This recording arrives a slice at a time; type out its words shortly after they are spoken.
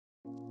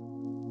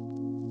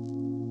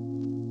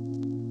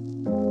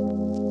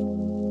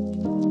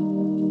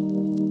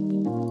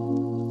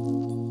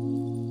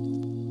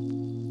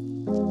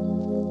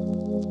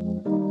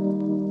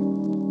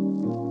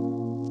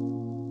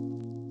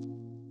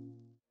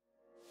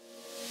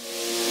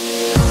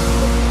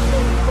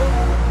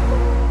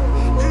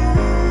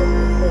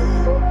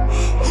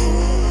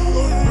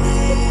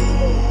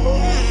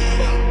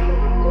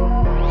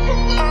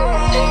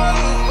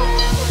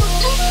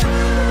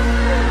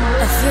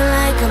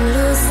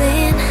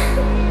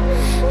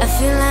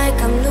feel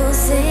like I'm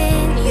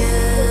losing you.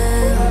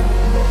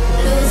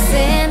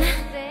 Losing.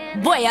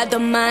 Boy, I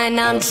don't mind,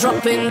 I'm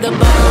dropping the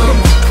bomb.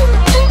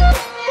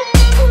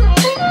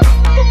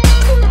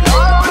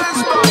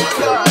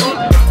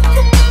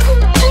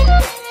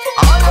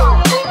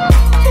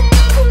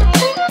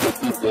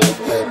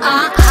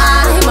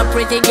 I'm a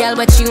pretty girl,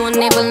 but you ain't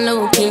even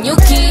looking. You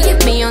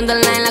keep me on the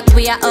line like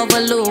we are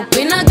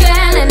overlooping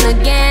again and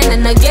again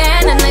and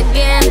again and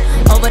again,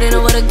 over and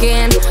over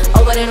again,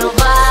 over and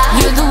over.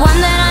 You're the one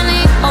that I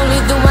need, only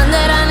the one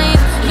that I need.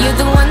 You're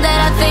the one that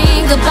I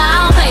think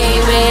about,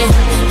 baby.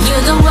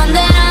 You're the one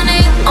that I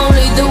need,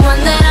 only the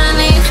one that I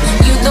need.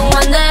 You're the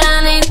one that I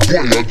need.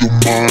 Boy, I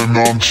don't mind,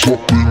 I'm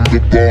dropping the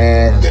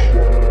bomb.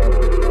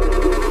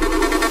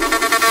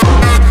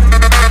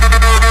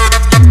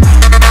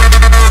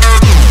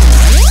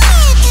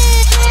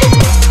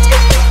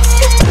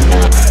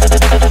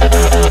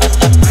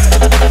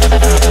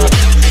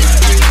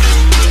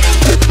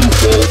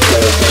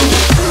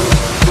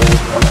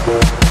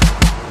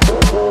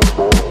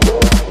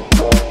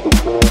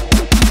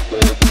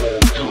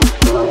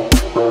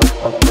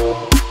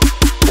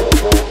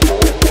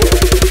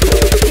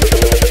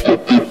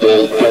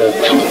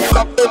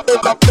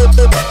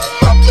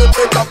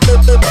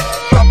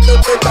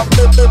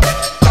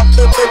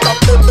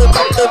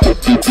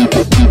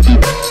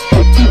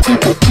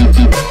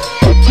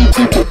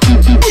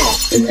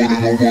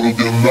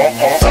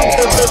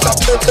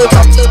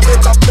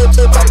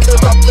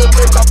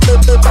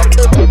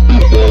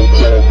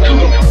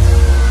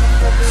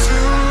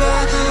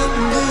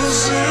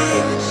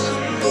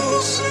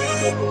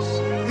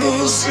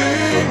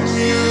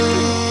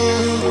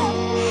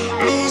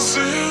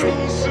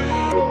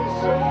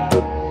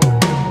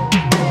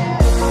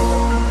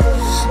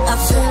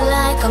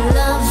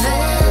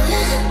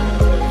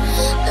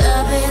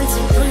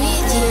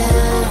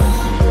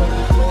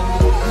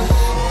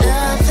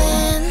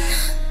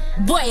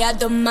 Boy, I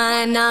don't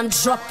mind, I'm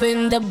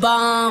dropping the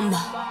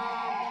bomb.